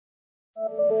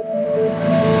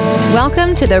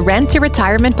Welcome to the Rent to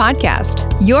Retirement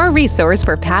Podcast, your resource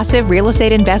for passive real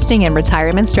estate investing and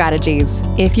retirement strategies.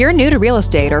 If you're new to real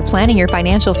estate or planning your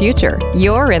financial future,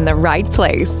 you're in the right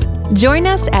place. Join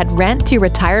us at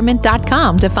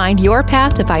renttoretirement.com to find your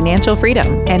path to financial freedom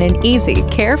and an easy,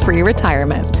 carefree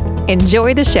retirement.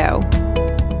 Enjoy the show.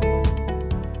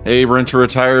 Hey, Rent to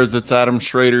Retires, it's Adam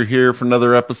Schrader here for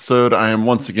another episode. I am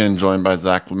once again joined by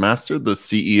Zach Lemaster, the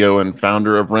CEO and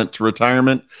founder of Rent to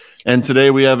Retirement. And today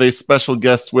we have a special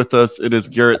guest with us. It is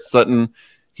Garrett Sutton.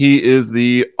 He is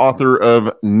the author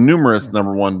of numerous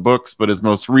 #1 books, but his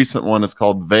most recent one is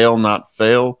called Fail Not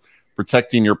Fail,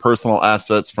 Protecting Your Personal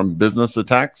Assets from Business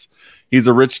Attacks. He's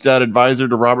a Rich Dad advisor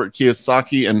to Robert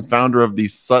Kiyosaki and founder of the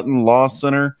Sutton Law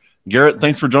Center. Garrett,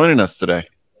 thanks for joining us today.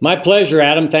 My pleasure,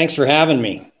 Adam. Thanks for having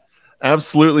me.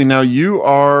 Absolutely. Now, you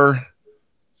are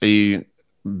a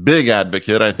big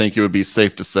advocate, I think it would be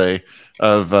safe to say,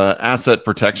 of asset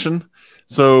protection.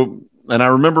 So, and I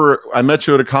remember I met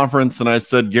you at a conference and I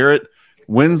said, Garrett,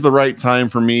 when's the right time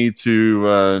for me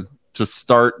to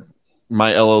start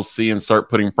my LLC and start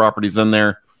putting properties in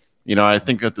there? You know, I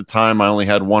think at the time I only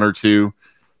had one or two,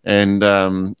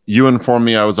 and you informed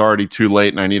me I was already too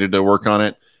late and I needed to work on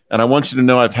it. And I want you to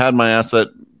know I've had my asset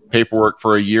paperwork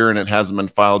for a year and it hasn't been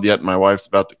filed yet. My wife's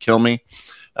about to kill me.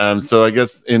 So I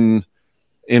guess in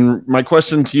my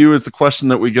question to you is a question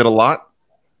that we get a lot.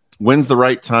 When's the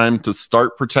right time to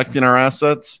start protecting our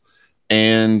assets?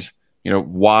 And, you know,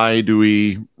 why do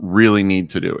we really need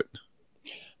to do it?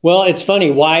 Well, it's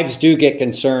funny. Wives do get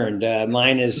concerned.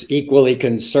 Mine is equally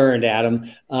concerned,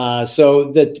 Adam.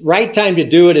 So the right time to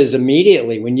do it is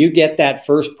immediately when you get that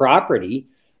first property.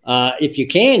 If you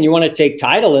can, you want to take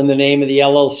title in the name of the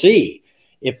LLC.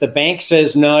 If the bank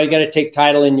says, no, you got to take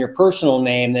title in your personal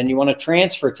name, then you want to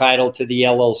transfer title to the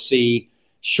LLC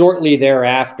shortly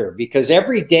thereafter, because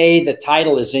every day the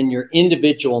title is in your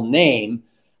individual name,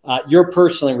 you're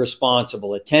personally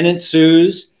responsible. A tenant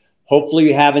sues, hopefully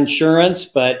you have insurance,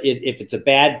 but if it's a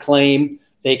bad claim,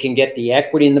 they can get the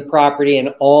equity in the property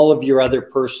and all of your other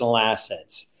personal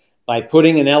assets. By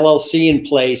putting an LLC in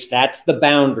place, that's the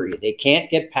boundary. They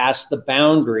can't get past the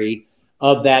boundary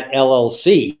of that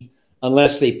LLC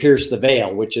unless they pierce the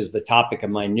veil, which is the topic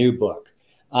of my new book.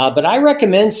 But I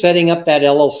recommend setting up that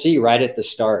LLC right at the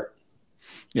start.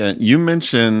 Yeah, you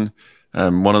mentioned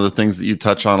one of the things that you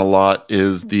touch on a lot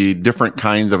is the different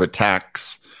kinds of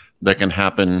attacks that can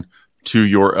happen to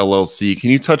your LLC.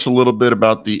 Can you touch a little bit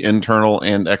about the internal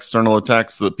and external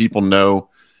attacks so that people know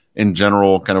in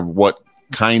general kind of what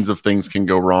kinds of things can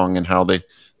go wrong and how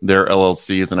their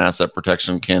LLC as an asset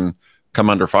protection can come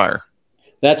under fire?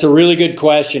 That's a really good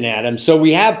question, Adam. So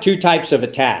we have two types of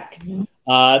attack.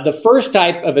 The first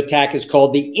type of attack is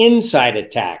called the inside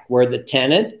attack, where the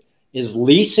tenant is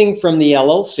leasing from the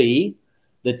LLC.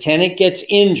 The tenant gets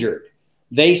injured.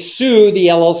 They sue the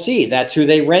LLC. That's who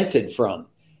they rented from.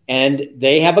 And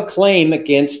they have a claim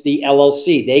against the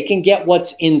LLC. They can get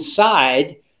what's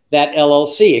inside that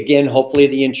LLC. Again, hopefully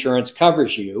the insurance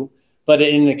covers you. But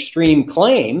in an extreme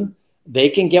claim, they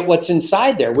can get what's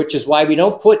inside there, which is why we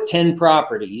don't put 10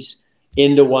 properties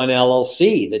into one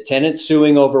LLC. The tenant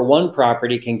suing over one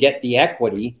property can get the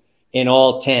equity in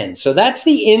all 10. So that's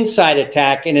the inside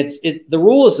attack, and the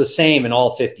rule is the same in all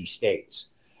 50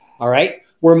 states. All right.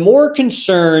 We're more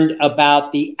concerned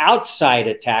about the outside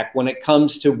attack when it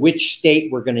comes to which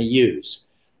state we're going to use.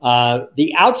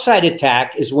 The outside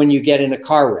attack is when you get in a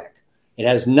car wreck. It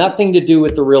has nothing to do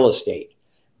with the real estate,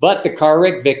 but the car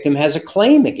wreck victim has a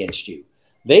claim against you.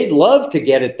 They'd love to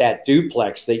get at that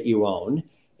duplex that you own.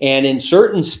 And in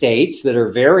certain states that are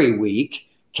very weak,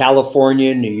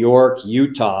 California, New York,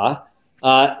 Utah,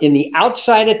 in the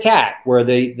outside attack where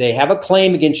they have a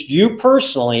claim against you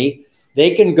personally,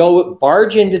 they can go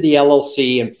barge into the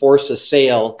LLC and force a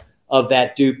sale of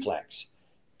that duplex.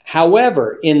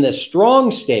 However, in the strong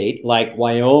state like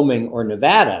Wyoming or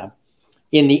Nevada,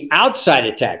 in the outside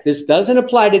attack, this doesn't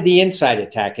apply to the inside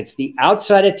attack. It's the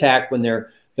outside attack when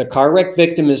the car wreck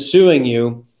victim is suing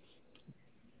you.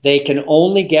 They can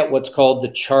only get what's called the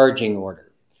charging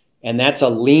order. And that's a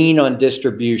lien on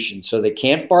distribution. So they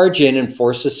can't barge in and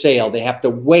force a sale. They have to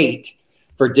wait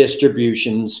for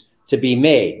distributions to be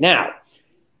made. Now,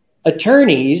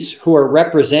 attorneys who are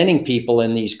representing people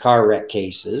in these car wreck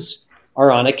cases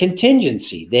are on a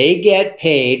contingency. They get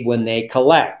paid when they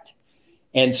collect.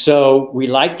 And so we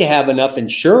like to have enough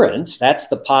insurance. That's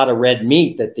the pot of red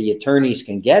meat that the attorneys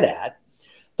can get at.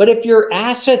 But if your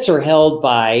assets are held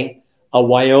by a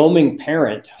Wyoming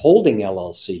parent holding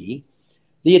LLC,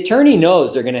 the attorney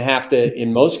knows they're going to have to,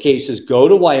 in most cases, go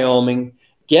to Wyoming,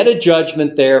 get a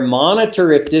judgment there,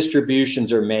 monitor if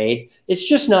distributions are made. It's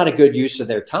just not a good use of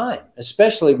their time,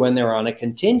 especially when they're on a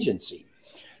contingency.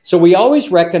 So we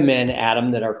always recommend,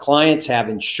 Adam, that our clients have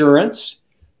insurance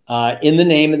in the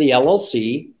name of the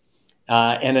LLC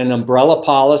and an umbrella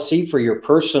policy for your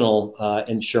personal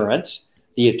insurance.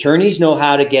 The attorneys know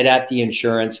how to get at the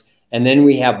insurance. And then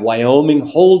we have Wyoming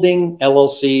holding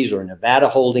LLCs or Nevada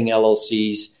holding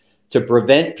LLCs to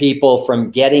prevent people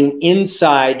from getting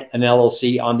inside an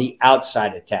LLC on the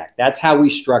outside attack. That's how we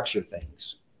structure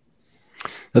things.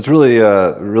 That's really,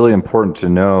 really important to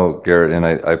know, Garrett. And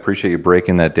I appreciate you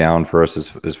breaking that down for us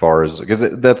as far as, because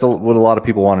that's what a lot of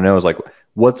people want to know is like,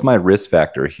 what's my risk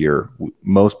factor here?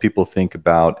 Most people think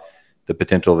about the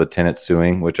potential of a tenant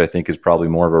suing, which I think is probably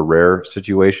more of a rare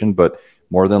situation, but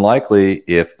more than likely,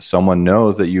 if someone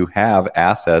knows that you have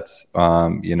assets,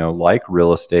 like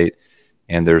real estate,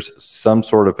 and there's some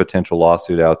sort of potential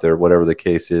lawsuit out there, whatever the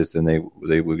case is, then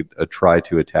they would try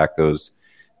to attack those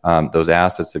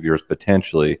assets of yours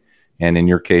potentially. And in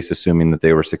your case, assuming that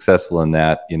they were successful in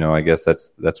that, I guess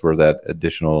that's where that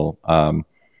additional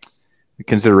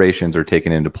considerations are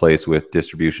taken into place with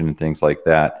distribution and things like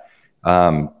that.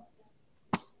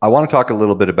 I want to talk a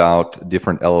little bit about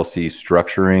different LLC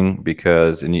structuring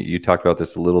because, and you talked about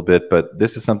this a little bit, but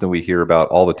this is something we hear about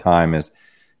all the time is,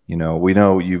 we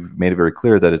know you've made it very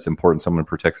clear that it's important someone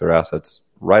protects their assets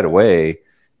right away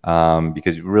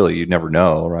because really you never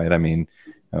know, right? I mean,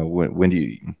 when do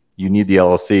you need the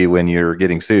LLC when you're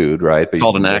getting sued, right? But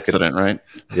called an accident, right?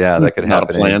 Yeah, that could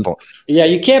happen. Yeah,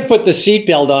 you can't put the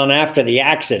seatbelt on after the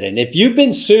accident. If you've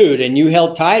been sued and you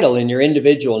held title in your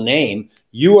individual name,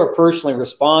 you are personally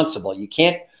responsible. You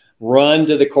can't run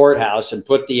to the courthouse and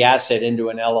put the asset into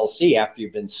an LLC after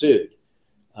you've been sued.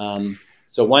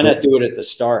 So why not do it at the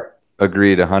start?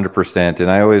 Agreed, 100%. And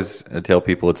I always tell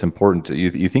people it's important to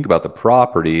you think about the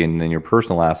property and then your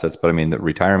personal assets, but I mean the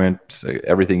retirement,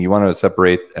 everything. You want to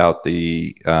separate out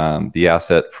the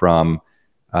asset from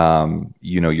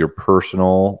your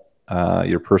personal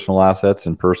assets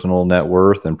and personal net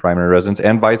worth and primary residence,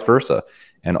 and vice versa,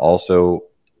 and also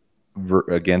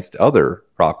against other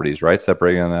properties, right?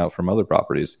 Separating them out from other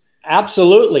properties.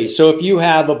 Absolutely. So if you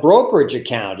have a brokerage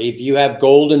account, if you have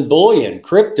gold and bullion,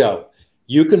 crypto,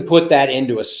 you can put that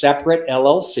into a separate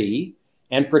LLC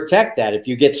and protect that. If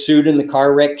you get sued in the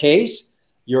car wreck case,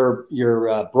 your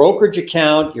brokerage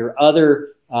account, your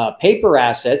other paper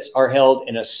assets are held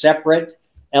in a separate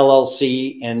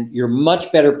LLC, and you're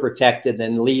much better protected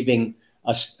than leaving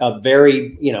a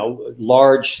very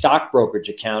large stock brokerage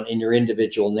account in your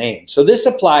individual name. So this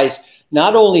applies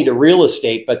not only to real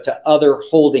estate, but to other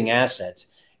holding assets.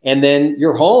 And then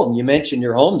your home, you mentioned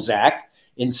your home, Zach.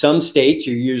 In some states,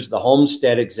 you use the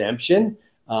homestead exemption.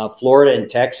 Florida and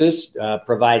Texas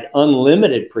provide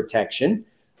unlimited protection.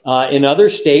 In other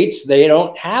states, they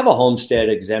don't have a homestead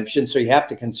exemption, so you have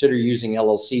to consider using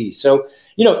LLCs. So,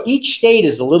 each state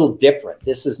is a little different.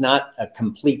 This is not a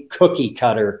complete cookie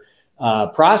cutter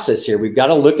process here. We've got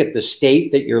to look at the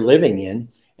state that you're living in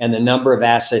and the number of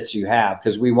assets you have,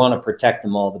 because we want to protect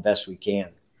them all the best we can.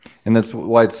 And that's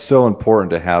why it's so important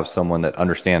to have someone that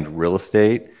understands real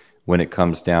estate when it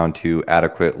comes down to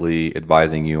adequately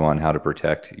advising you on how to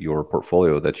protect your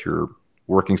portfolio that you're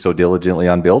working so diligently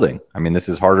on building. I mean, this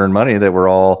is hard-earned money that we're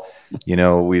all,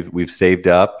 we've saved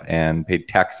up and paid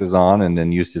taxes on and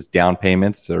then used as down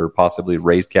payments or possibly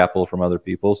raised capital from other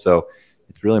people. So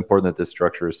it's really important that this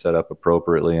structure is set up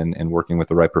appropriately and working with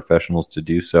the right professionals to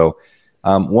do so.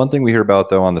 One thing we hear about,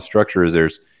 though, on the structure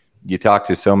is you talk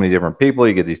to so many different people,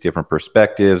 you get these different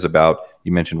perspectives about,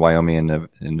 you mentioned Wyoming and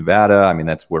Nevada. I mean,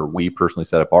 that's where we personally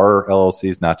set up our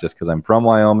LLCs, not just because I'm from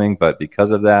Wyoming, but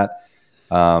because of that.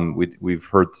 We've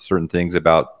heard certain things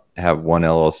about have one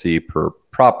LLC per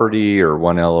property or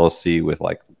one LLC with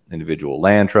like individual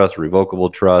land trust, revocable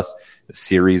trust,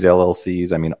 series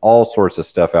LLCs. I mean, all sorts of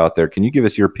stuff out there. Can you give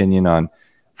us your opinion on,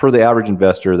 for the average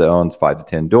investor that owns 5 to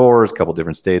 10 doors, a couple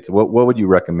different states, what would you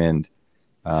recommend?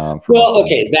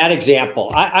 That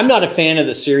example. I'm not a fan of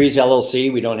the series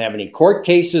LLC. We don't have any court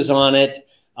cases on it.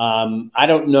 I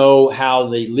don't know how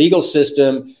the legal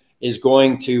system is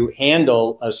going to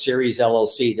handle a series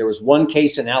LLC. There was one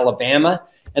case in Alabama,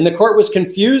 and the court was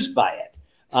confused by it.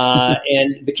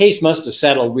 And the case must have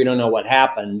settled. We don't know what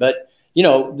happened. But,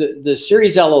 the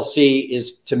series LLC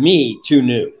is, to me, too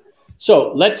new.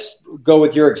 So let's go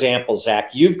with your example,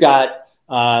 Zach. You've got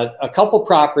a couple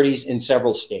properties in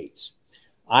several states.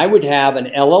 I would have an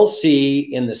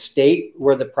LLC in the state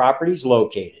where the property is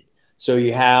located. So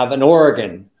you have an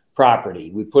Oregon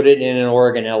property. We put it in an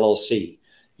Oregon LLC.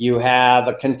 You have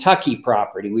a Kentucky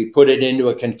property. We put it into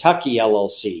a Kentucky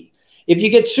LLC. if you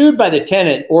get sued by the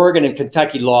tenant, Oregon and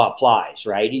Kentucky law applies,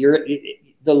 right?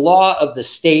 The law of the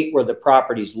state where the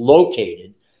property is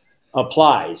located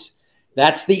applies.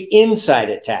 That's the inside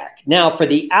attack. Now, for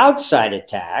the outside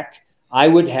attack, I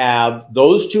would have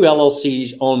those two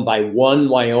LLCs owned by one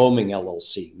Wyoming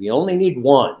LLC. We only need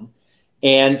one.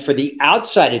 And for the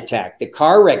outside attack, the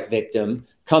car wreck victim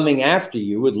coming after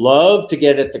you would love to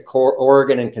get at the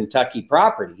Oregon and Kentucky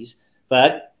properties,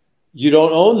 but you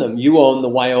don't own them. You own the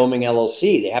Wyoming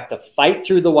LLC. They have to fight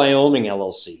through the Wyoming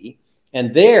LLC.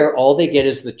 And there, all they get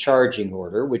is the charging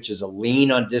order, which is a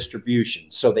lien on distribution.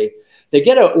 So they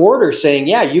get an order saying,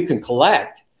 yeah, you can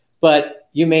collect, but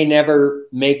you may never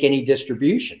make any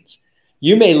distributions.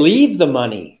 You may leave the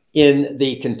money in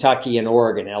the Kentucky and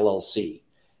Oregon LLC.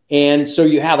 And so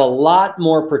you have a lot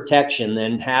more protection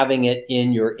than having it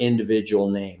in your individual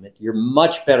name. You're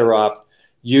much better off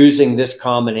using this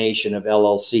combination of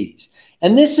LLCs.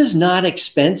 And this is not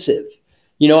expensive.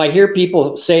 You know, I hear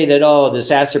people say that, oh,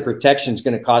 this asset protection is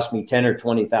going to cost me $10,000 or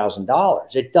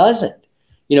 $20,000. It doesn't.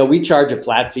 You know, we charge a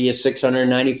flat fee of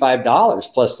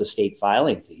 $695 plus the state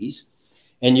filing fees.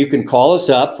 And you can call us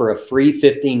up for a free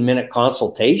 15-minute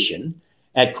consultation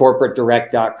at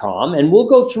corporatedirect.com, and we'll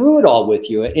go through it all with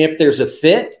you. And if there's a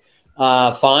fit,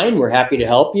 fine, we're happy to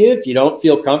help you. If you don't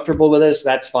feel comfortable with us,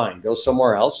 that's fine. Go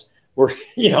somewhere else.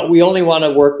 We only want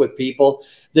to work with people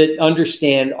that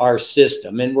understand our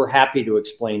system, and we're happy to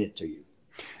explain it to you.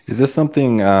 Is this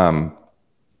something that,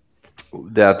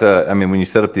 when you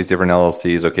set up these different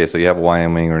LLCs, okay, so you have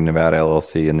Wyoming or Nevada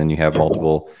LLC, and then you have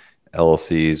multiple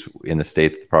LLCs in the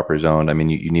state that the property is owned. I mean,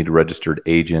 you need a registered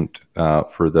agent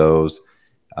for those.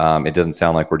 It doesn't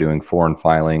sound like we're doing foreign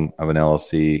filing of an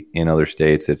LLC in other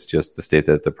states. It's just the state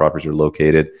that the properties are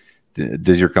located.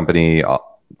 Does your company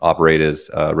operate as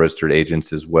registered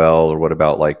agents as well? Or what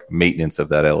about like maintenance of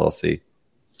that LLC?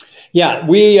 Yeah,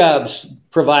 we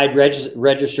provide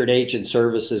registered agent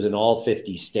services in all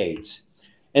 50 states.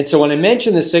 And so when I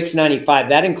mentioned the $695,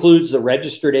 that includes the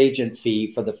registered agent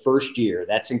fee for the first year.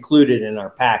 That's included in our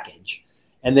package.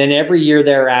 And then every year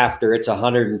thereafter, it's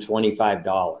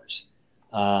 $125.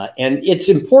 And it's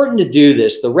important to do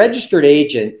this. The registered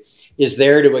agent is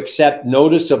there to accept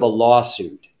notice of a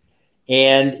lawsuit.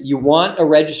 And you want a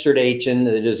registered agent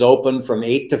that is open from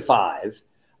 8 to 5.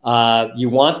 You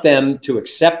want them to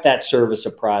accept that service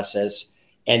of process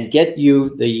and get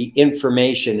you the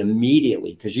information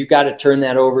immediately, because you got to turn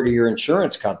that over to your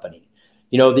insurance company.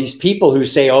 You know, these people who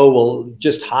say, oh, well,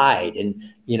 just hide and,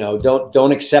 you know,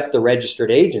 don't accept the registered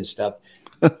agent stuff.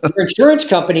 Your insurance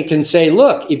company can say,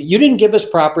 look, if you didn't give us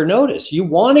proper notice, you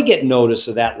want to get notice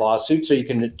of that lawsuit so you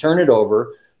can turn it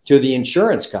over to the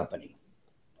insurance company.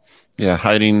 Yeah,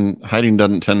 hiding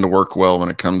doesn't tend to work well when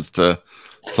it comes to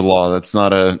law. That's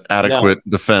not an adequate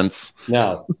defense.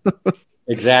 No,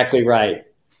 exactly right.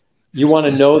 You want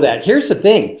to know that. Here's the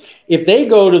thing. If they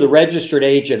go to the registered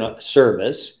agent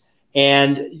service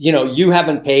and, you know, you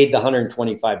haven't paid the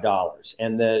 $125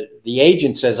 and the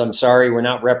agent says, I'm sorry, we're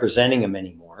not representing him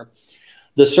anymore.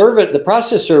 The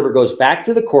process server goes back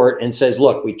to the court and says,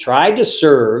 look, we tried to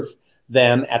serve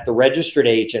them at the registered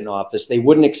agent office. They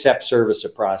wouldn't accept service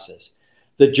of process.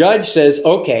 The judge says,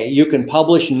 okay, you can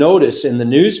publish notice in the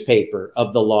newspaper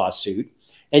of the lawsuit.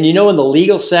 And you know, in the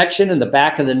legal section in the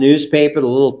back of the newspaper, the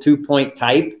little 2-point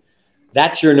type,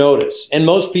 that's your notice. And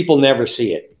most people never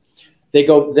see it.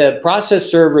 The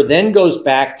process server then goes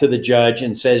back to the judge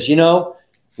and says, you know,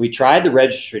 we tried the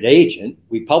registered agent.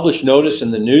 We published notice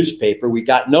in the newspaper. We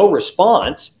got no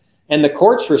response. And the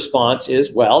court's response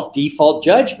is, well, default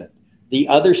judgment. The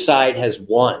other side has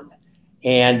won.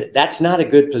 And that's not a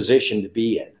good position to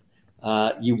be in.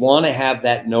 You want to have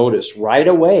that notice right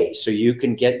away so you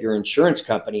can get your insurance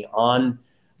company on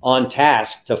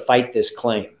task to fight this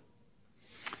claim.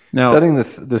 Now, setting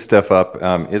this stuff up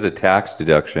is a tax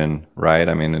deduction, right?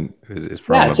 I mean, is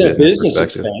from it's a business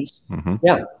expense. Mm-hmm.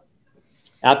 Yeah,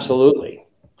 absolutely.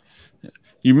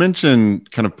 You mentioned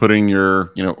kind of putting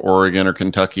your, Oregon or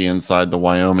Kentucky inside the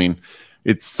Wyoming.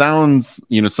 It sounds,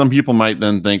 some people might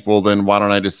then think, well, then why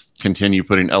don't I just continue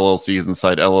putting LLCs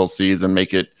inside LLCs and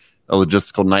make it a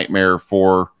logistical nightmare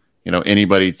for,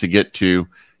 anybody to get to?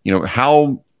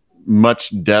 How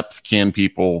much depth can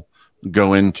people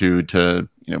go into to,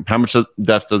 how much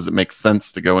depth does it make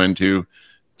sense to go into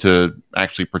to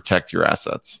actually protect your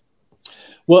assets?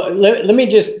 Well, let me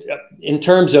just, in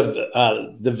terms of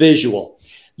the visual,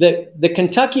 the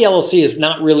Kentucky LLC is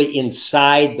not really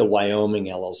inside the Wyoming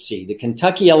LLC. The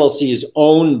Kentucky LLC is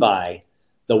owned by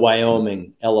the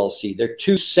Wyoming LLC. They're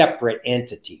two separate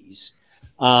entities.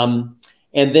 And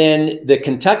then the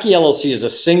Kentucky LLC is a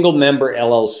single member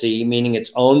LLC, meaning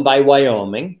it's owned by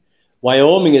Wyoming.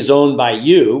 Wyoming is owned by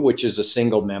you, which is a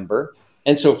single member.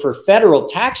 And so for federal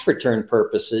tax return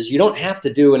purposes, you don't have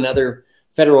to do another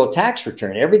federal tax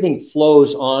return. Everything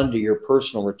flows onto your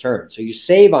personal return. So you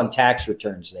save on tax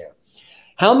returns there.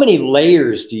 How many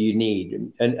layers do you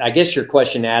need? And I guess your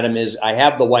question, Adam, is I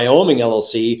have the Wyoming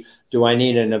LLC. Do I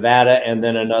need a Nevada and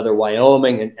then another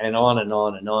Wyoming and on and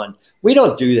on and on? We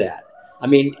don't do that. I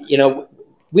mean,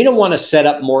 we don't want to set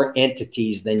up more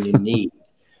entities than you need.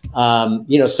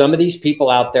 Some of these people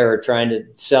out there are trying to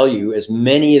sell you as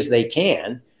many as they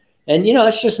can. And,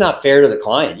 that's just not fair to the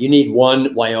client. You need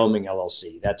one Wyoming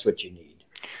LLC. That's what you need.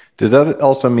 Does that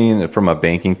also mean that from a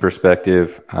banking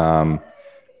perspective,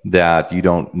 that you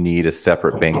don't need a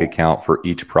separate bank account for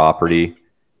each property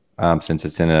since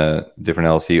it's in a different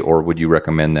LLC, or would you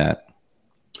recommend that?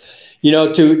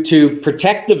 To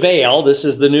protect the veil, this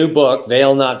is the new book,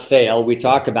 Veil Not Fail. We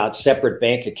talk about separate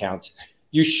bank accounts.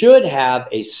 You should have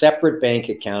a separate bank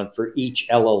account for each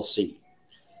LLC.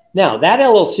 Now, that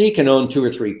LLC can own 2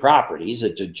 or 3 properties.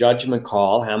 It's a judgment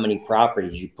call how many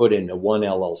properties you put into one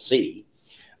LLC.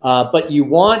 But you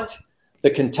want the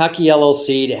Kentucky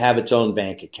LLC to have its own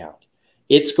bank account.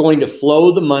 It's going to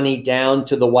flow the money down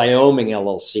to the Wyoming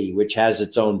LLC, which has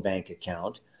its own bank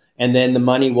account. And then the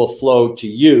money will flow to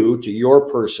you, to your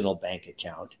personal bank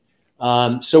account.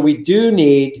 So we do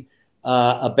need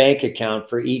a bank account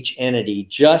for each entity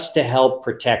just to help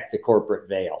protect the corporate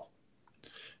veil.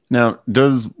 Now,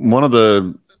 does one of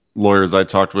the lawyers I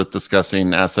talked with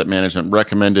discussing asset management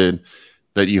recommended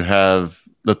that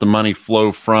that the money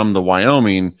flow from the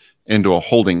Wyoming into a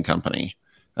holding company,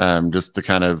 just to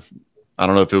kind of, I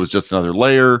don't know if it was just another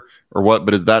layer or what,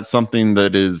 but is that something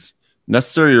that is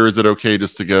necessary, or is it okay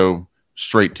just to go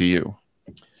straight to you?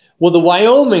 Well, the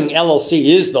Wyoming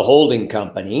LLC is the holding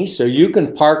company, so you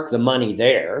can park the money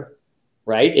there,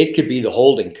 right? It could be the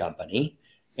holding company,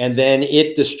 and then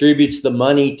it distributes the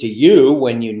money to you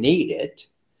when you need it.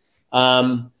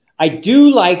 I do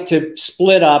like to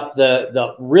split up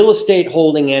the real estate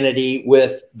holding entity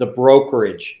with the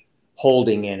brokerage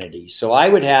holding entity. So I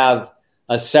would have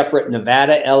a separate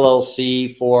Nevada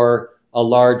LLC for a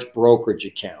large brokerage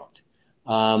account.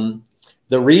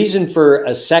 The reason for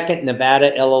a second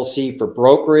Nevada LLC for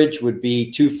brokerage would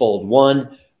be twofold.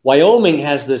 One, Wyoming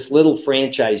has this little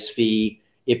franchise fee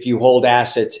if you hold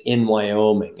assets in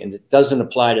Wyoming, and it doesn't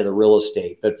apply to the real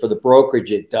estate, but for the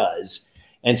brokerage, it does.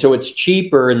 And so it's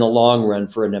cheaper in the long run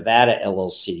for a Nevada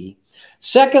LLC.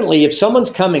 Secondly, if someone's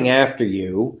coming after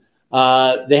you,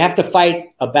 they have to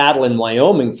fight a battle in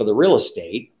Wyoming for the real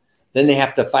estate. Then they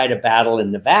have to fight a battle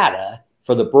in Nevada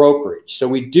for the brokerage. So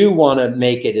we do want to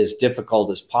make it as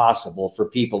difficult as possible for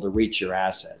people to reach your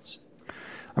assets.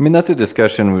 I mean, that's a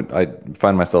discussion I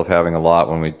find myself having a lot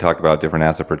when we talk about different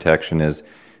asset protection is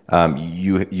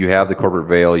you have the corporate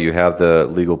veil, you have the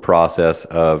legal process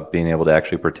of being able to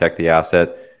actually protect the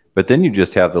asset, but then you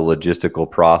just have the logistical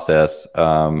process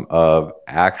of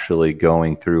actually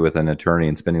going through with an attorney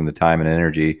and spending the time and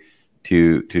energy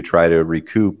to try to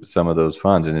recoup some of those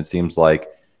funds. And it seems like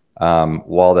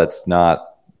while that's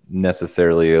not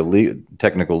necessarily a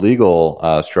technical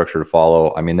legal structure to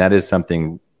follow, I mean, that is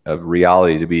something of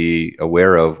reality to be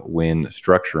aware of when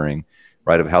structuring,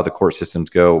 right, of how the court systems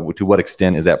go. To what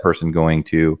extent is that person going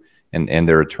to, and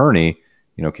their attorney,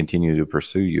 continue to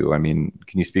pursue you? I mean,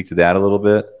 can you speak to that a little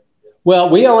bit?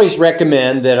 Well, we always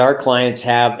recommend that our clients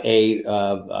have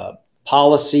a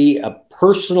policy, a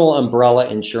personal umbrella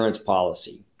insurance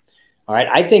policy. All right.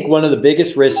 I think one of the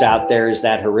biggest risks out there is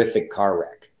that horrific car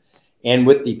wreck. And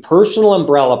with the personal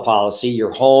umbrella policy,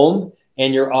 your home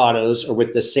and your autos are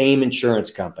with the same insurance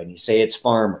company. Say it's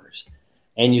Farmers.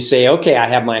 And you say, okay, I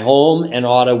have my home and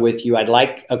auto with you. I'd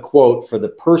like a quote for the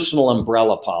personal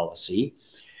umbrella policy.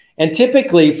 And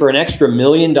typically for an extra $1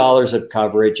 million of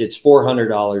coverage, it's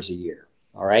 $400 a year.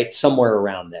 All right, somewhere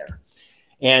around there.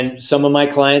 And some of my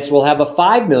clients will have a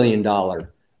 $5 million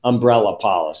umbrella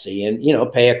policy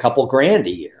and, pay a couple grand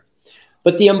a year.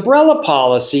 But the umbrella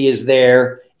policy is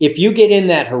there if you get in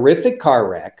that horrific car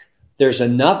wreck. There's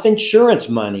enough insurance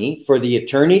money for the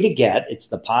attorney to get. It's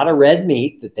the pot of red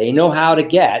meat that they know how to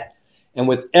get. And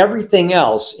with everything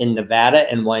else in Nevada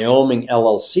and Wyoming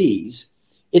LLCs,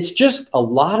 it's just a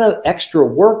lot of extra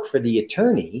work for the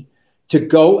attorney to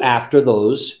go after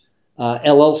those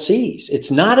LLCs. It's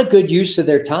not a good use of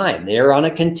their time. They're on a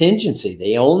contingency.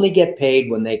 They only get paid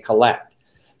when they collect.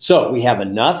 So we have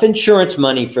enough insurance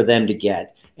money for them to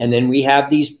get. And then we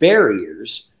have these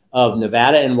barriers of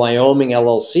Nevada and Wyoming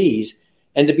LLCs.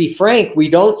 And to be frank, we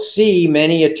don't see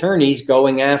many attorneys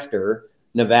going after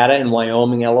Nevada and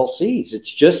Wyoming LLCs.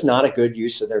 It's just not a good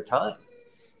use of their time.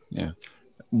 Yeah.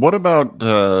 What about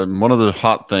one of the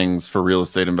hot things for real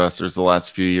estate investors the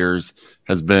last few years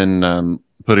has been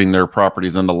putting their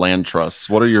properties into land trusts?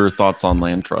 What are your thoughts on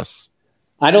land trusts?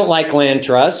 I don't like land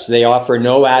trusts. They offer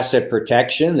no asset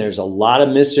protection. There's a lot of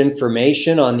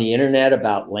misinformation on the internet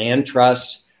about land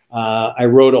trusts. I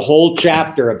wrote a whole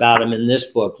chapter about them in this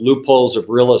book, Loopholes of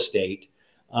Real Estate.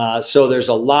 So there's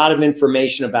a lot of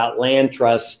information about land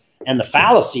trusts and the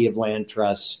fallacy of land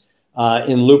trusts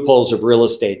in Loopholes of Real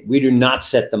Estate. We do not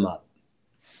set them up.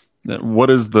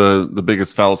 What is the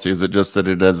biggest fallacy? Is it just that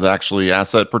it has actually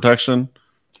asset protection?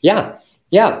 Yeah.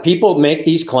 People make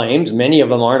these claims. Many of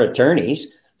them aren't attorneys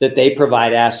that they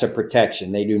provide asset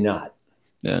protection. They do not.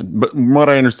 Yeah, but from what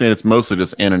I understand, it's mostly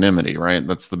just anonymity, right?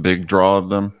 That's the big draw of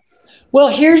them. Well,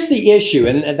 here's the issue,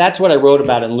 and that's what I wrote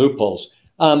about in Loopholes.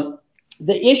 The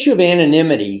issue of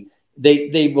anonymity,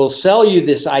 they will sell you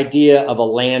this idea of a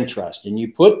land trust, and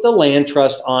you put the land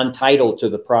trust on title to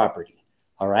the property,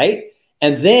 all right?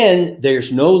 And then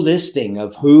there's no listing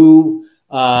of who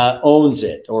owns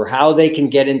it or how they can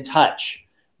get in touch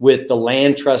with the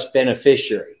land trust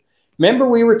beneficiary. Remember,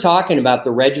 we were talking about the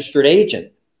registered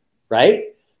agent, right?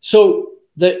 So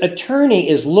the attorney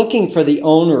is looking for the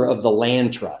owner of the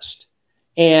land trust,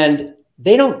 and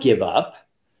they don't give up.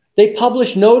 They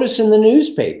publish notice in the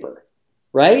newspaper,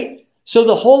 right? So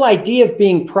the whole idea of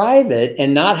being private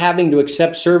and not having to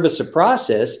accept service of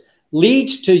process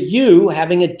leads to you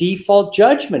having a default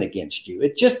judgment against you.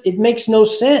 It makes no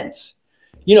sense.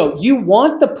 You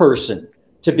want the person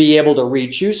to be able to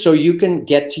reach you so you can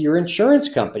get to your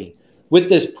insurance company. With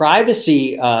this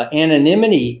privacy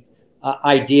anonymity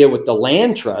idea with the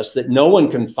land trust that no one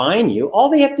can find you,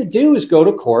 all they have to do is go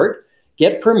to court,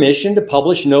 get permission to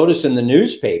publish notice in the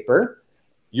newspaper.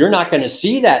 You're not going to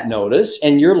see that notice,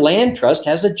 and your land trust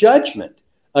has a judgment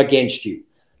against you.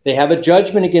 They have a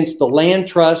judgment against the land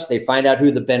trust. They find out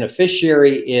who the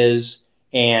beneficiary is,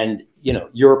 and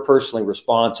you're personally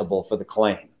responsible for the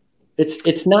claim.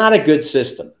 It's not a good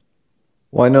system.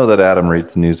 Well, I know that Adam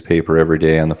reads the newspaper every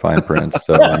day on the fine print.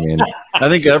 So, I mean, I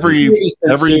think every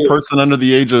person under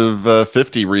the age of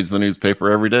 50 reads the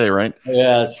newspaper every day, right?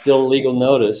 Yeah, it's still legal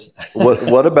notice.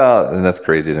 what about, and that's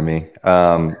crazy to me.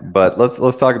 But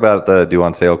let's talk about the due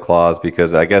on sale clause,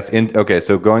 because I guess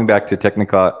so going back to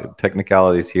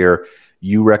technicalities here,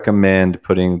 you recommend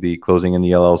putting the closing in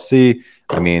the LLC.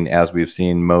 I mean, as we've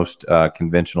seen, most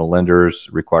conventional lenders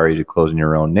require you to close in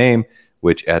your own name,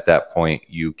 which at that point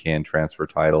you can transfer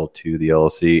title to the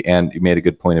LLC. And you made a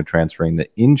good point of transferring the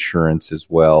insurance as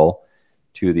well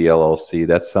to the LLC.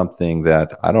 That's something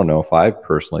that I don't know if I've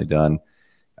personally done,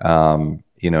 and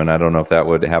I don't know if that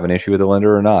would have an issue with the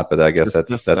lender or not, but I guess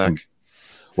that's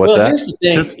what's that? Here's the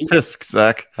thing. Just tisk,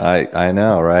 Zach. I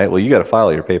know, right? Well, you got to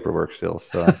file your paperwork still.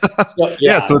 So,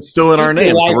 so it's still in our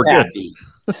name, so we're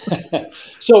good.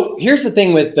 So here's the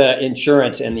thing with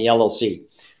insurance and the LLC.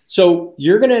 So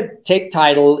you're going to take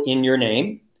title in your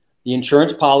name. The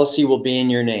insurance policy will be in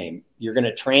your name. You're going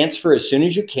to transfer as soon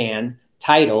as you can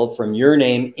title from your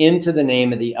name into the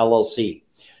name of the LLC.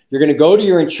 You're going to go to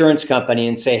your insurance company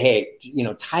and say, hey,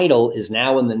 title is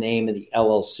now in the name of the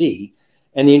LLC.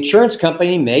 And the insurance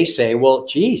company may say, well,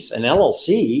 geez, an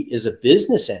LLC is a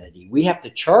business entity. We have to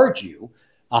charge you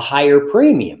a higher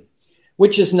premium,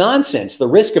 which is nonsense. The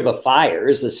risk of a fire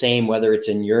is the same whether it's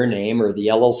in your name or the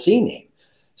LLC name.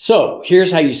 So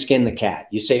here's how you skin the cat.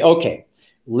 You say, okay,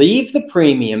 leave the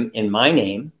premium in my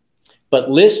name, but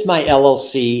list my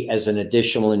LLC as an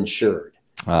additional insured.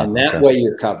 And that way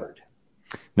you're covered.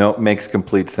 No, it makes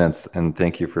complete sense. And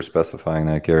thank you for specifying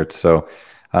that, Garrett. So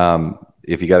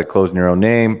if you got to close in your own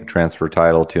name, transfer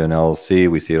title to an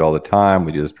LLC, we see it all the time.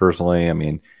 We do this personally. I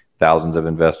mean, thousands of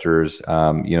investors,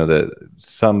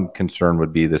 some concern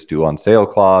would be this due on sale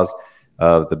clause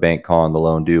of the bank calling the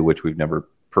loan due, which we've never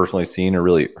personally seen or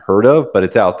really heard of, but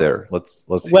it's out there. Let's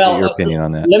get your opinion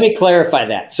on that. Let me clarify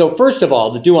that. So first of all,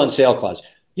 the due on sale clause,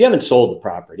 you haven't sold the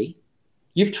property.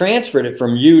 You've transferred it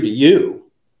from you to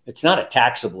you. It's not a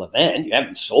taxable event. You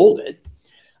haven't sold it.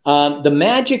 The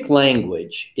magic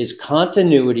language is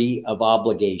continuity of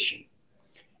obligation.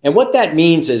 And what that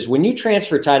means is when you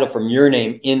transfer title from your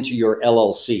name into your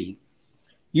LLC,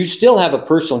 you still have a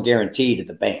personal guarantee to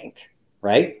the bank,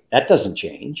 right? That doesn't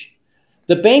change.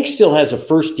 The bank still has a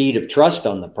first deed of trust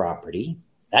on the property.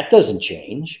 That doesn't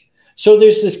change. So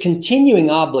there's this continuing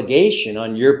obligation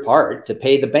on your part to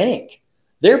pay the bank.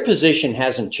 Their position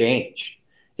hasn't changed.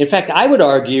 In fact, I would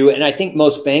argue, and I think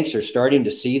most banks are starting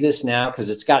to see this now because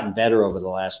it's gotten better over the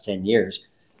last 10 years,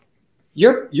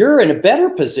 you're in a better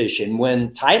position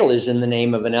when title is in the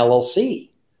name of an LLC.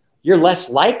 You're less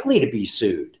likely to be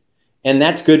sued, and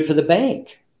that's good for the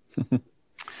bank.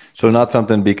 So not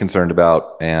something to be concerned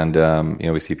about. And,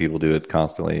 we see people do it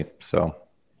constantly. So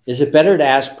Is it better to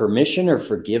ask permission or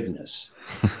forgiveness?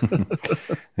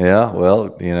 yeah,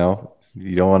 well, you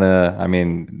don't want to,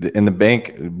 and the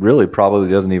bank really probably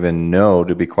doesn't even know,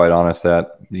 to be quite honest,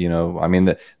 that,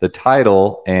 the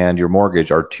title and your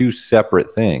mortgage are two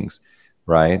separate things,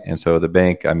 right? And so the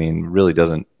bank, really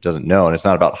doesn't know, and it's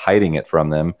not about hiding it from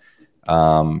them.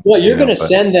 Well, you're going to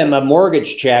send them a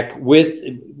mortgage check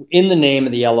in the name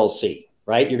of the LLC,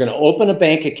 right? You're going to open a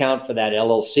bank account for that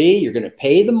LLC. You're going to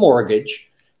pay the mortgage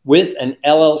with an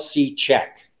LLC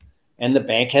check. And the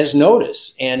bank has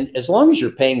notice. And as long as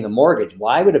you're paying the mortgage,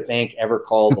 why would a bank ever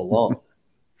call the loan?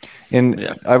 And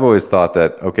I've always thought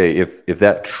that, okay, if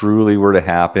that truly were to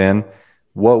happen,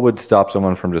 what would stop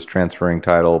someone from just transferring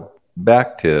title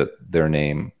back to their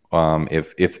name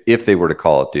if they were to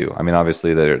call it due?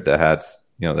 Obviously that's.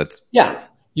 Yeah.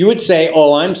 You would say,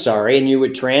 oh, I'm sorry. And you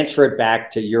would transfer it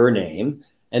back to your name.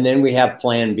 And then we have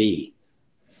plan B.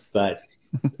 But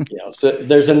so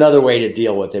there's another way to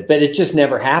deal with it, but it just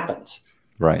never happens.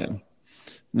 Right.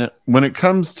 Now, when it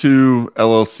comes to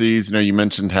LLCs, you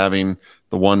mentioned having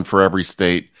the one for every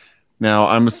state. Now,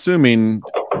 I'm assuming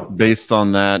based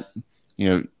on that,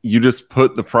 you just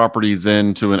put the properties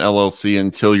into an LLC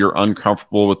until you're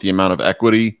uncomfortable with the amount of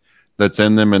equity that's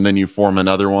in them, and then you form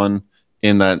another one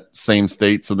in that same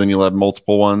state. So then you'll have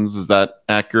multiple ones. Is that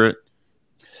accurate?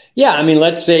 Yeah.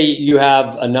 Let's say you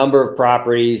have a number of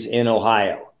properties in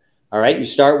Ohio. All right. You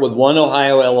start with one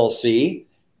Ohio LLC,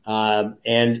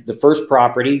 and the first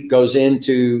Ohio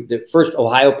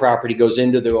property goes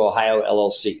into the Ohio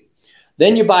LLC.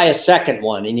 Then you buy a second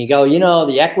one and you go,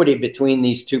 the equity between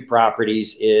these two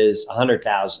properties is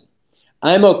 $100,000.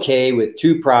 I'm okay with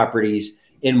two properties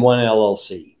in one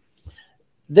LLC.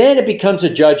 Then it becomes a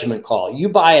judgment call. You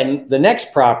buy the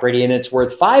next property and it's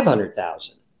worth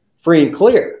 $500,000, free and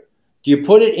clear. Do you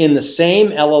put it in the same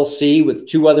LLC with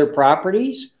two other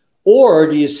properties, or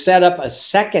do you set up a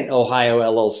second Ohio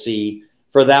LLC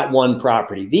for that one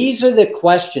property? These are the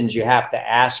questions you have to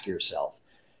ask yourself.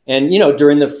 And,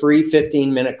 during the free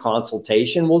 15-minute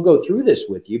consultation, we'll go through this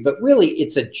with you, but really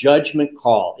it's a judgment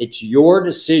call. It's your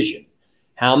decision.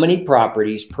 How many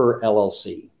properties per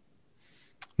LLC?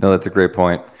 No, that's a great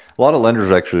point. A lot of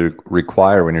lenders actually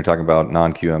require, when you're talking about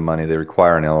non-QM money, they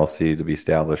require an LLC to be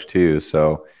established too.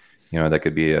 So, that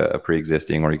could be a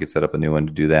pre-existing, or you could set up a new one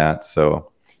to do that.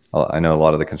 So I know a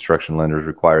lot of the construction lenders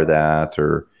require that,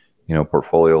 or,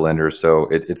 portfolio lenders. So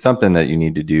it's something that you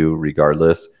need to do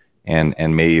regardless,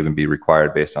 and may even be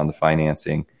required based on the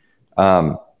financing.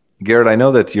 Garrett, I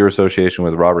know that your association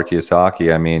with Robert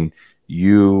Kiyosaki,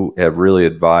 you have really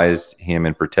advised him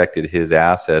and protected his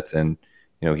assets, and,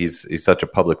 he's such a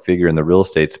public figure in the real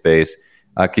estate space.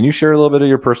 Can you share a little bit of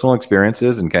your personal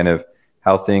experiences and kind of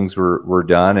how things were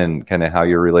done, and kind of how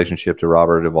your relationship to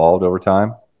Robert evolved over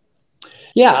time?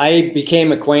 Yeah, I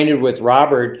became acquainted with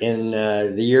Robert in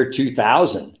the year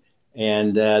 2000,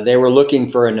 and they were looking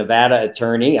for a Nevada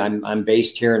attorney. I'm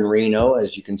based here in Reno,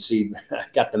 as you can see. I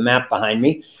got the map behind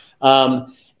me,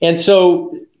 and so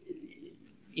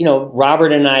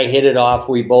Robert and I hit it off.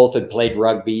 We both had played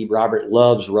rugby. Robert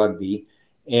loves rugby.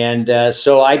 And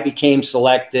so I became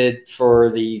selected for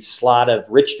the slot of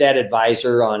Rich Dad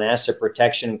Advisor on asset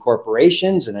protection and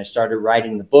corporations. And I started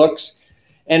writing the books.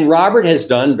 And Robert has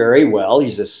done very well.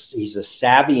 He's a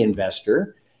savvy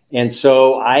investor. And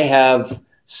so I have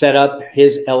set up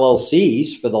his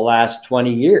LLCs for the last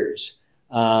 20 years.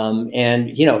 And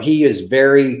he is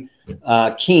very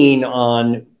keen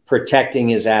on protecting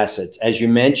his assets. As you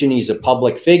mentioned, he's a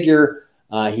public figure.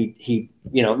 He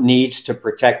needs to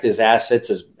protect his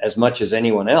assets as much as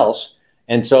anyone else.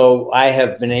 And so I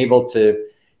have been able to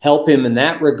help him in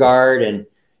that regard. And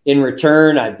in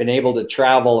return, I've been able to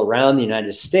travel around the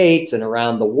United States and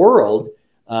around the world,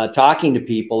 talking to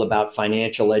people about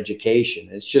financial education.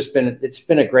 It's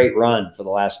been a great run for the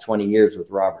last 20 years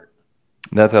with Robert.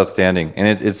 That's outstanding.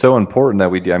 And it's so important that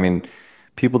we do.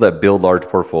 People that build large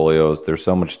portfolios, there's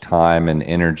so much time and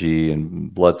energy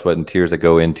and blood, sweat, and tears that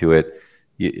go into it.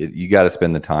 You got to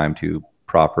spend the time to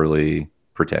properly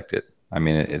protect it.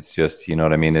 It's just,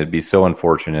 it'd be so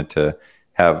unfortunate to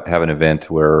have an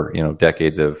event where,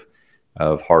 decades of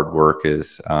hard work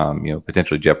is,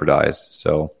 potentially jeopardized.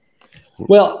 So,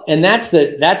 well, and that's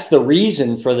the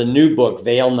reason for the new book,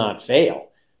 Fail Not Fail,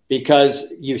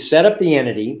 because you set up the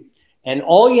entity and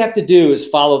all you have to do is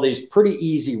follow these pretty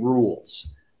easy rules.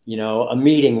 A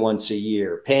meeting once a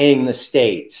year, paying the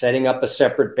state, setting up a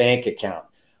separate bank account.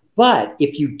 But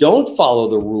if you don't follow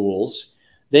the rules,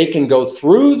 they can go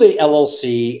through the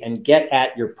LLC and get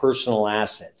at your personal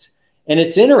assets. And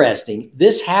it's interesting.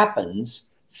 This happens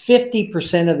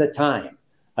 50% of the time.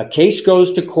 A case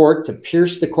goes to court to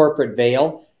pierce the corporate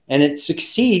veil, and it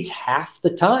succeeds half the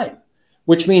time,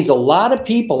 which means a lot of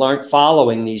people aren't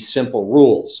following these simple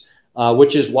rules,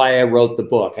 which is why I wrote the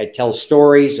book. I tell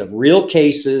stories of real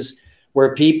cases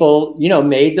where people,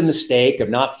 made the mistake of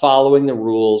not following the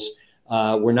rules,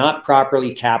 were not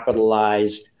properly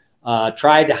capitalized,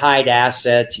 tried to hide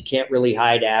assets. You can't really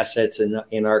hide assets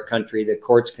in our country. The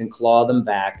courts can claw them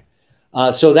back.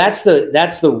 So that's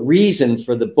the reason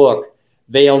for the book,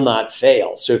 Fail Not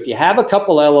Fail. So if you have a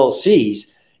couple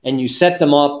LLCs and you set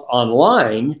them up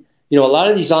online, a lot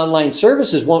of these online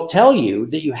services won't tell you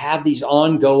that you have these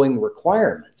ongoing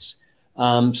requirements.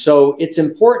 So it's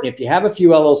important if you have a few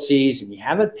LLCs and you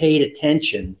haven't paid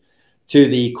attention to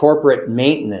the corporate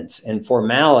maintenance and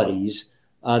formalities,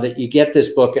 that you get this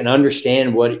book and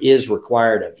understand what is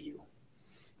required of you.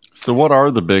 So what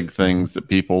are the big things that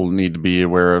people need to be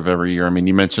aware of every year? I mean,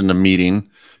 you mentioned a meeting,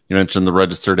 you mentioned the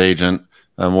registered agent.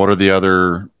 What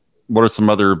are some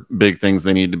other big things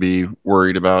they need to be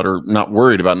worried about, or not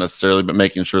worried about necessarily, but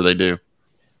making sure they do?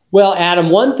 Well, Adam,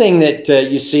 one thing that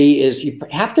you see is you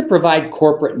have to provide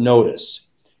corporate notice.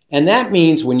 And that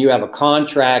means when you have a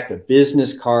contract, a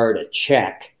business card, a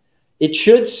check, it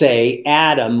should say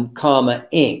Adam,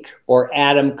 Inc. or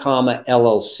Adam,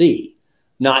 LLC,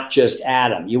 not just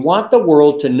Adam. You want the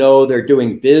world to know they're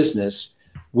doing business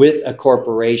with a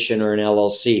corporation or an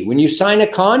LLC. When you sign a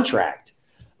contract,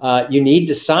 you need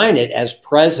to sign it as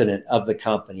president of the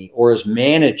company or as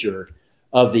manager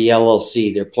of the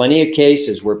LLC. There are plenty of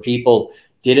cases where people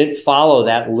didn't follow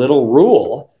that little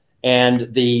rule,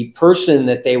 and the person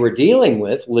that they were dealing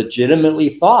with legitimately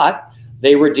thought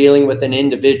they were dealing with an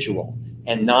individual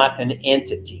and not an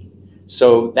entity.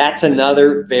 So that's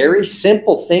another very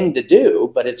simple thing to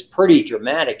do, but it's pretty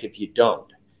dramatic if you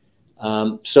don't.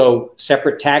 So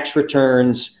separate tax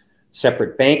returns,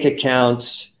 separate bank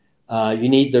accounts. You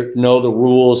need to know the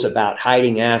rules about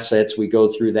hiding assets. We go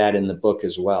through that in the book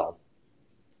as well.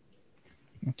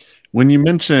 When you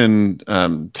mentioned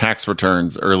tax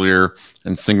returns earlier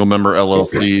and single member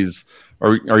LLCs,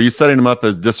 are you setting them up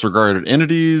as disregarded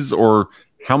entities, or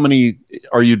how many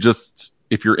are you just,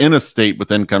 if you're in a state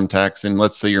with income tax and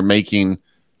let's say you're making,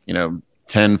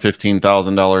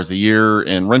 $10,000-$15,000 a year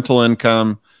in rental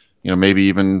income, maybe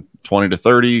even 20 to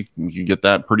 30, you can get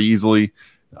that pretty easily.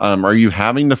 Are you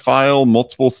having to file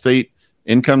multiple state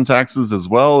income taxes as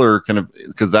well, or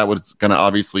because that was going to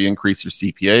obviously increase your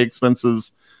CPA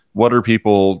expenses? What are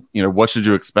people, what should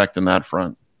you expect in that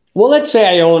front? Well, let's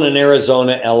say I own an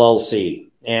Arizona LLC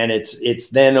and it's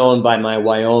then owned by my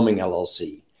Wyoming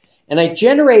LLC, and I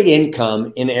generate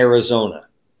income in Arizona.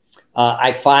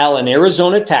 I file an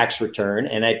Arizona tax return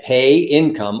and I pay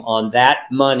income on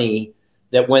that money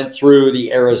that went through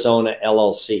the Arizona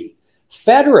LLC.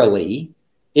 Federally,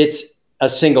 it's a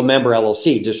single member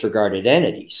LLC, disregarded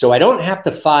entity. So I don't have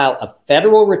to file a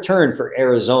federal return for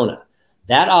Arizona.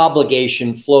 That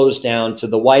obligation flows down to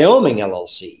the Wyoming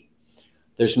LLC.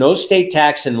 There's no state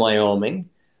tax in Wyoming.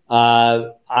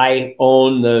 I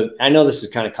know this is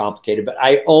kind of complicated, but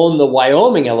I own the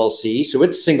Wyoming LLC, so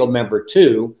it's single member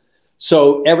too.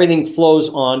 So everything flows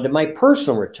on to my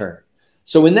personal return.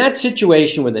 So in that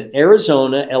situation with an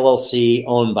Arizona LLC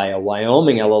owned by a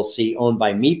Wyoming LLC owned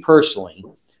by me personally,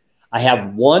 I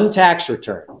have one tax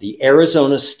return, the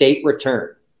Arizona state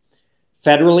return.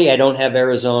 Federally, I don't have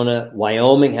Arizona.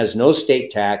 Wyoming has no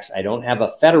state tax. I don't have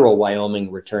a federal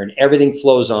Wyoming return. Everything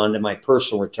flows on to my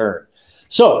personal return.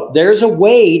 So there's a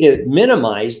way to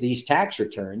minimize these tax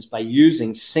returns by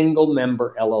using single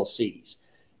member LLCs.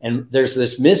 And there's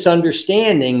this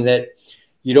misunderstanding that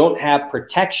you don't have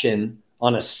protection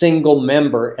on a single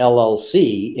member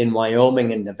LLC in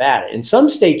Wyoming and Nevada. In some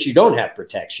states, you don't have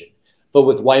protection. But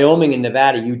with Wyoming and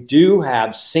Nevada, you do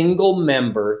have single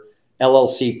member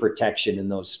LLC protection in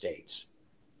those states.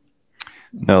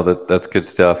 No, that's good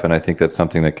stuff. And I think that's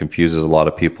something that confuses a lot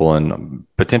of people and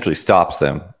potentially stops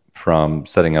them from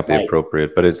setting up the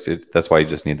appropriate. But that's why you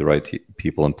just need the right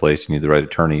people in place. You need the right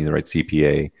attorney, the right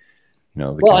CPA.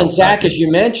 And Zach, as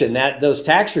you mentioned, that those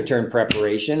tax return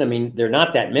preparation, I mean, they're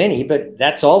not that many, but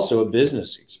that's also a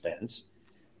business expense,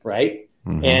 right?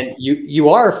 Mm-hmm. And you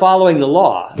are following the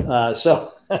law.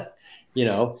 So,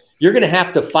 you're going to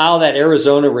have to file that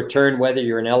Arizona return, whether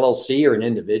you're an LLC or an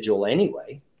individual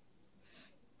anyway.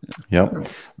 Yep.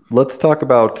 Let's talk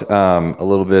about a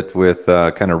little bit with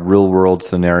kind of real world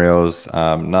scenarios,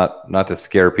 not to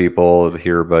scare people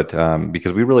here, but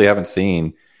because we really haven't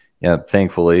seen,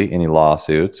 thankfully, any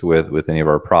lawsuits with any of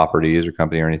our properties or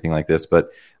company or anything like this. But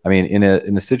I mean, in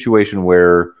a situation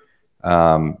where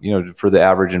For the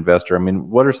average investor, I mean,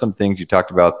 what are some things you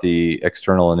talked about, the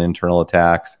external and internal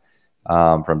attacks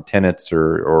from tenants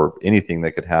or anything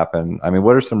that could happen? I mean,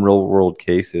 what are some real world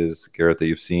cases, Garrett, that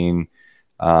you've seen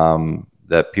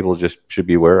that people just should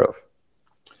be aware of?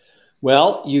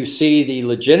 Well, you see the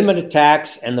legitimate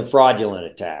attacks and the fraudulent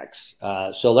attacks.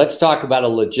 So let's talk about a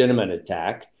legitimate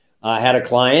attack. I had a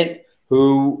client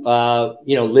who,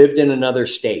 lived in another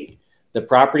state. The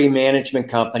property management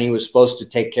company was supposed to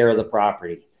take care of the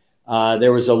property.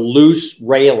 There was a loose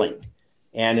railing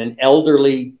and an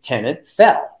elderly tenant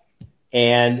fell,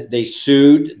 and they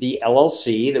sued the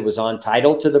LLC that was on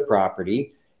title to the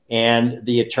property. And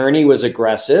the attorney was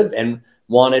aggressive and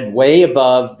wanted way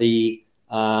above the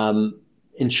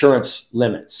insurance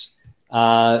limits.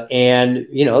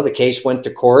 The case went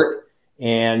to court,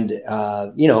 and,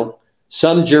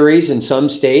 some juries in some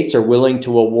states are willing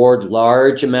to award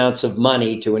large amounts of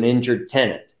money to an injured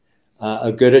tenant.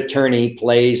 A good attorney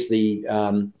plays the,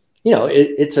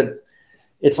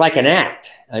 it's like an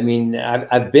act. I mean,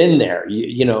 I've been there,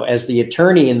 as the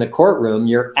attorney in the courtroom,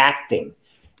 you're acting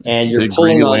and you're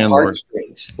pulling on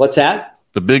heartstrings. What's that?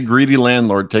 The big greedy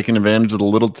landlord taking advantage of the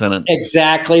little tenant.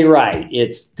 Exactly right.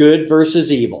 It's good versus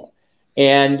evil.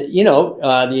 And,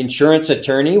 the insurance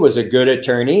attorney was a good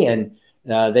attorney, and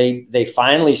they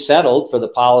finally settled for the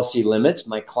policy limits.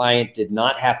 My client did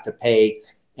not have to pay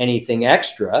anything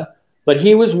extra, but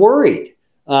he was worried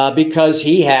because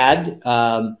he had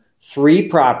 3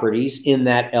 properties in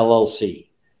that LLC.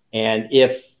 And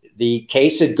if the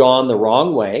case had gone the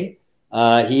wrong way,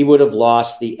 he would have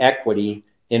lost the equity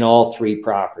in all 3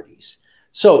 properties.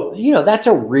 So, that's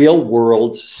a real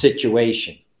world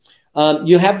situation.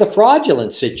 You have the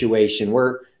fraudulent situation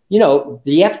where, the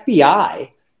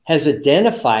FBI has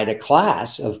identified a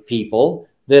class of people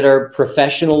that are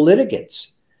professional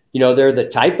litigants. They're the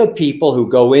type of people who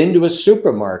go into a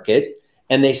supermarket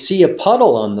and they see a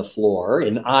puddle on the floor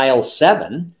in aisle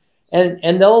 7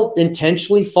 and they'll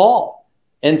intentionally fall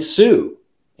and sue.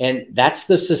 And that's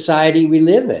the society we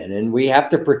live in. And we have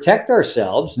to protect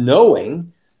ourselves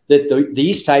knowing that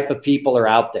these type of people are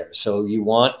out there. So you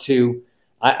want to,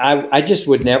 I just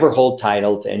would never hold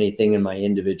title to anything in my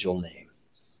individual name.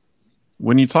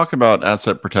 When you talk about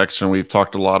asset protection, we've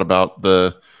talked a lot about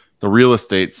the real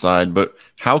estate side, but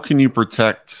how can you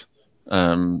protect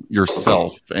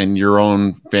yourself and your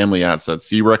own family assets?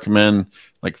 Do you recommend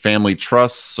like family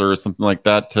trusts or something like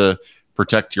that to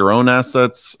protect your own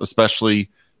assets, especially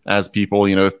as people,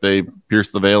 if they pierce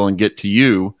the veil and get to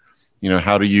you,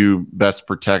 how do you best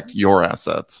protect your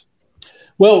assets?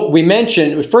 Well, we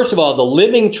mentioned, first of all, the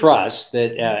living trust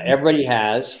that everybody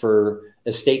has for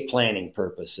estate planning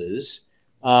purposes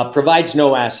provides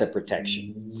no asset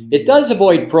protection. It does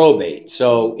avoid probate,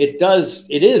 so it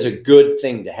is a good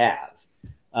thing to have.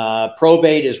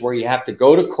 Probate is where you have to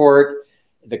go to court.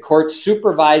 The court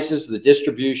supervises the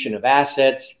distribution of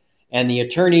assets, and the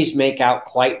attorneys make out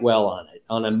quite well on it.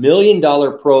 On $1 million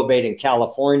probate in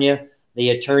California,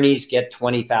 the attorneys get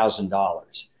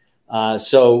 $20,000.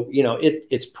 So,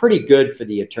 it's pretty good for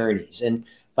the attorneys. And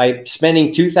by spending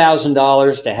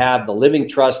 $2,000 to have the living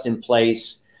trust in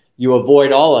place, you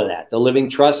avoid all of that. The living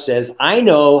trust says, I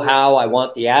know how I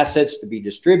want the assets to be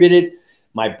distributed.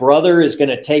 My brother is going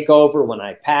to take over when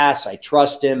I pass. I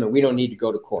trust him, and we don't need to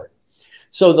go to court.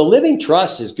 So the living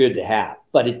trust is good to have,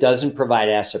 but it doesn't provide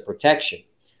asset protection.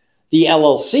 The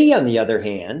LLC, on the other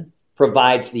hand,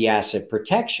 provides the asset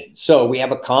protection. So we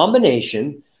have a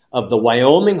combination of the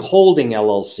Wyoming Holding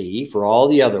LLC for all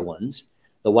the other ones.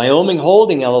 The Wyoming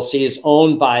Holding LLC is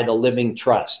owned by the living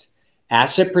trust.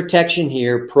 Asset protection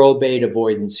here, probate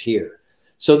avoidance here.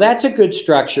 So that's a good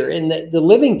structure. And the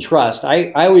living trust,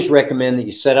 I always recommend that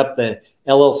you set up the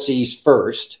LLCs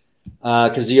first,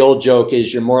 because the old joke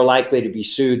is you're more likely to be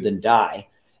sued than die.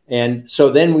 And so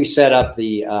then we set up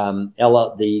the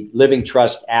living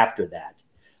trust after that.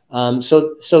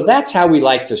 So that's how we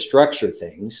like to structure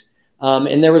things.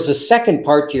 And there was a second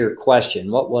part to your question.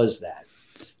 What was that?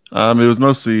 It was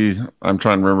mostly, I'm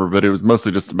trying to remember, but it was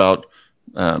mostly just about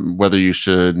whether you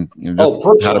should.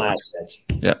 Personal assets.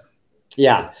 Yeah.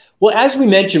 Yeah. Well, as we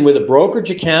mentioned, with a brokerage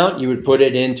account, you would put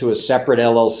it into a separate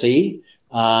LLC.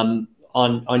 On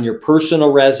your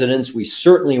personal residence, we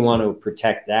certainly want to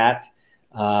protect that.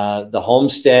 The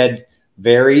homestead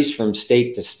varies from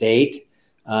state to state.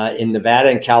 In Nevada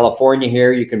and California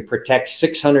here, you can protect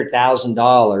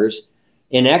 $600,000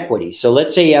 in equity. So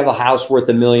let's say you have a house worth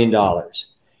 $1 million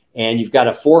and you've got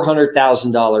a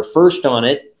 $400,000 first on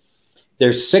it.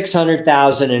 There's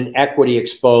 $600,000 in equity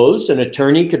exposed. An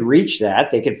attorney could reach that.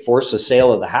 They could force a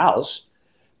sale of the house.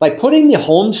 By putting the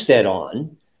homestead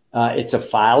on, it's a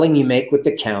filing you make with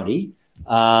the county.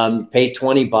 Pay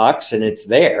 $20 and it's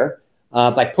there.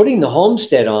 By putting the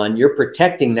homestead on, you're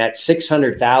protecting that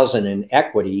 $600,000 in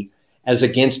equity as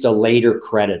against a later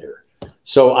creditor.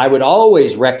 So I would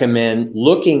always recommend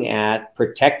looking at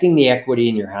protecting the equity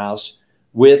in your house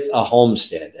with a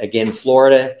homestead. Again,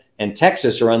 Florida and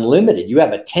Texas are unlimited. You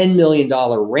have a $10 million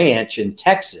ranch in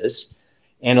Texas,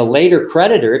 and a later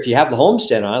creditor, if you have the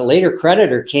homestead on, a later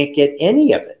creditor can't get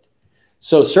any of it.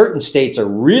 So certain states are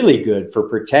really good for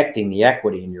protecting the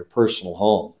equity in your personal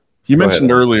home. You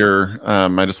mentioned earlier,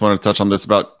 I just wanted to touch on this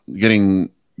about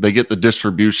they get the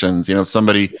distributions. If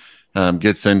somebody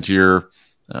gets into your,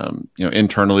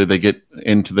 internally, they get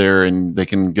into there and they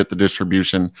can get the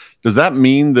distribution. Does that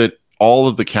mean that all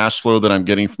of the cash flow that I'm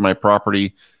getting from my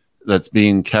property that's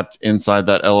being kept inside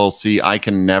that LLC, I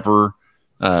can never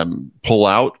pull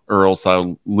out, or else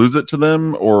I'll lose it to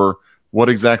them? Or what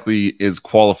exactly is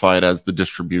qualified as the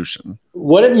distribution?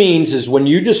 What it means is when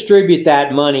you distribute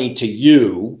that money to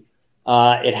you,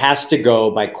 it has to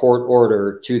go by court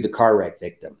order to the car wreck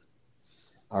victim.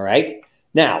 All right.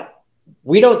 Now,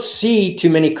 we don't see too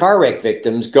many car wreck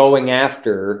victims going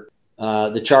after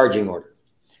the charging order.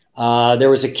 There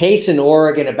was a case in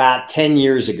Oregon about 10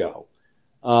 years ago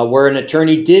where an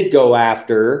attorney did go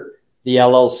after the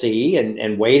LLC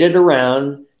and waited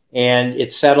around, and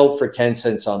it settled for 10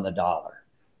 cents on the dollar.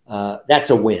 That's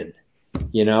a win,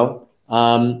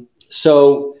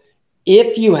 So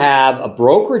if you have a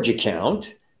brokerage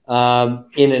account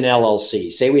in an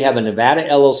LLC, say we have a Nevada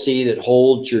LLC that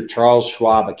holds your Charles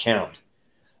Schwab account,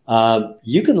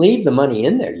 you can leave the money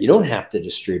in there. You don't have to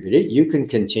distribute it. You can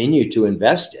continue to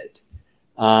invest it.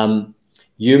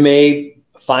 You may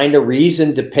find a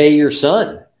reason to pay your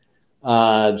son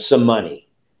some money.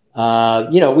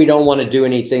 We don't want to do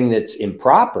anything that's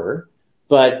improper,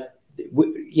 but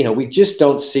we just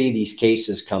don't see these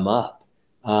cases come up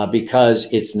because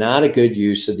it's not a good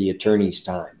use of the attorney's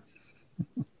time.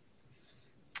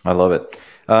 I love it.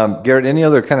 Garrett, any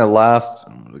other kind of last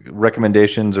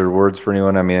recommendations or words for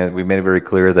anyone? I mean, we made it very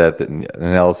clear that an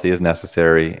LLC is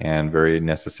necessary and very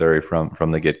necessary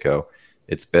from the get-go.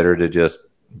 It's better to just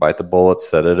bite the bullet,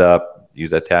 set it up,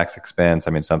 use that tax expense.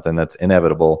 I mean, something that's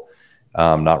inevitable,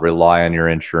 not rely on your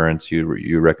insurance.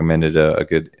 You recommended a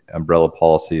good umbrella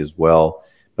policy as well.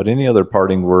 But any other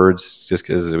parting words, just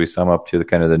as we sum up to the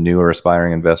kind of the newer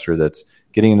aspiring investor that's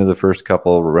getting into the first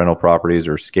couple of rental properties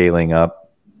or scaling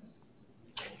up?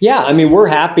 Yeah, I mean, we're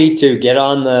happy to get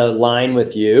on the line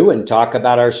with you and talk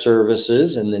about our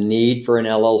services and the need for an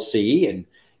LLC. And,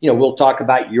 we'll talk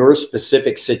about your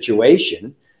specific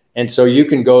situation. And so you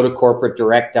can go to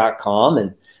corporatedirect.com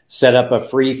and set up a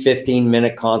free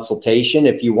 15-minute consultation.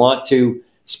 If you want to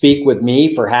speak with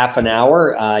me for half an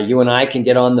hour, you and I can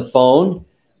get on the phone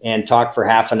and talk for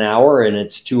half an hour, and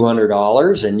it's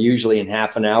 $200. And usually in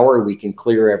half an hour, we can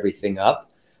clear everything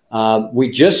up.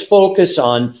 We just focus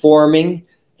on forming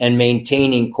and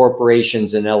maintaining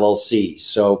corporations and LLCs.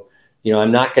 So,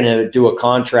 I'm not going to do a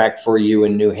contract for you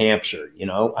in New Hampshire.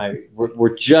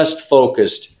 We're just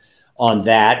focused on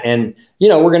that. And,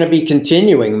 we're going to be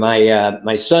continuing.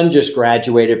 My son just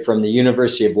graduated from the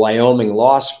University of Wyoming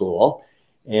Law School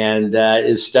and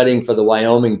is studying for the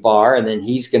Wyoming bar. And then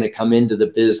he's going to come into the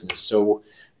business. So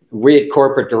we at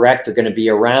Corporate Direct are going to be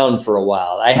around for a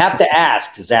while. I have to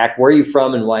ask, Zach, where are you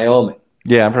from in Wyoming?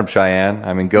 Yeah, I'm from Cheyenne.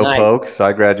 I mean, go nice. Pokes.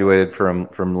 I graduated from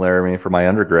Laramie for my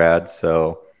undergrad.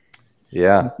 So,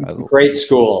 yeah. Great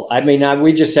school. I mean,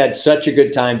 we just had such a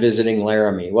good time visiting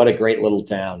Laramie. What a great little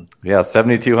town. Yeah,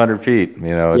 7,200 feet.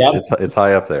 It's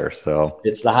high up there. So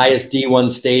it's the highest D1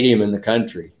 stadium in the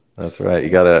country. That's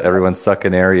right. Everyone's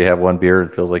sucking air. You have one beer.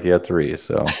 It feels like you had three.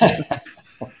 So.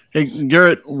 Hey,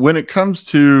 Garrett, when it comes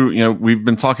to, we've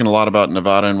been talking a lot about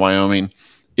Nevada and Wyoming.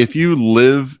 If you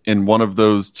live in one of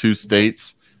those two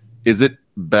states, is it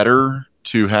better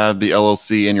to have the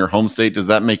LLC in your home state? Does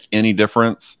that make any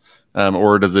difference?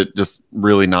 Or does it just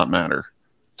really not matter?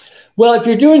 Well, if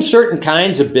you're doing certain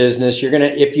kinds of business,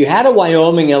 if you had a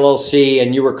Wyoming LLC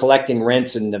and you were collecting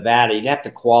rents in Nevada, you'd have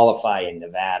to qualify in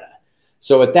Nevada.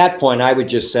 So at that point, I would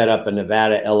just set up a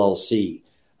Nevada LLC.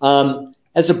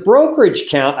 As a brokerage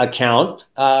account,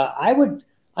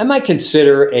 I might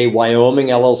consider a Wyoming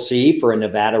LLC for a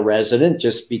Nevada resident,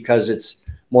 just because it's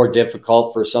more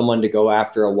difficult for someone to go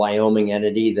after a Wyoming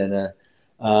entity than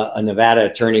a Nevada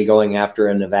attorney going after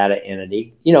a Nevada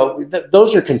entity.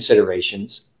 Those are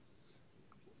considerations.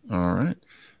 All right.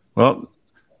 Well,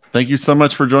 thank you so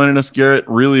much for joining us, Garrett.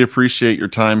 Really appreciate your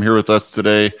time here with us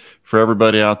today. For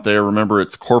everybody out there, remember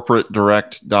it's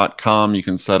corporatedirect.com. You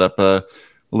can set up a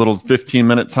little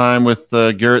 15-minute time with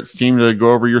Garrett's team to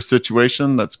go over your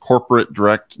situation. That's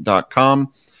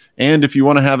corporatedirect.com. And if you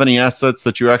want to have any assets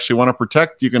that you actually want to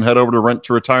protect, you can head over to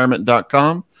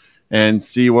renttoretirement.com and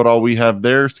see what all we have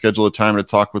there. Schedule a time to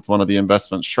talk with one of the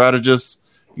investment strategists.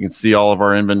 You can see all of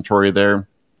our inventory there.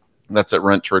 That's at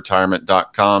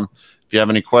renttoretirement.com. If you have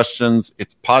any questions,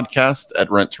 it's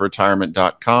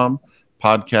podcast@renttoretirement.com,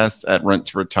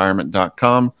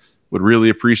 podcast@renttoretirement.com. Would really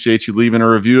appreciate you leaving a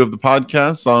review of the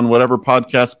podcast on whatever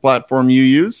podcast platform you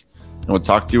use, and we'll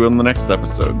talk to you in the next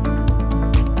episode.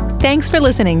 Thanks for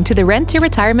listening to the Rent to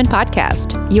Retirement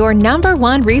Podcast, your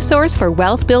 #1 resource for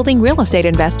wealth-building real estate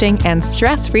investing and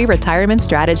stress-free retirement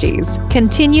strategies.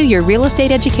 Continue your real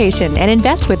estate education and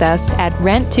invest with us at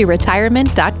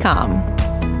renttoretirement.com.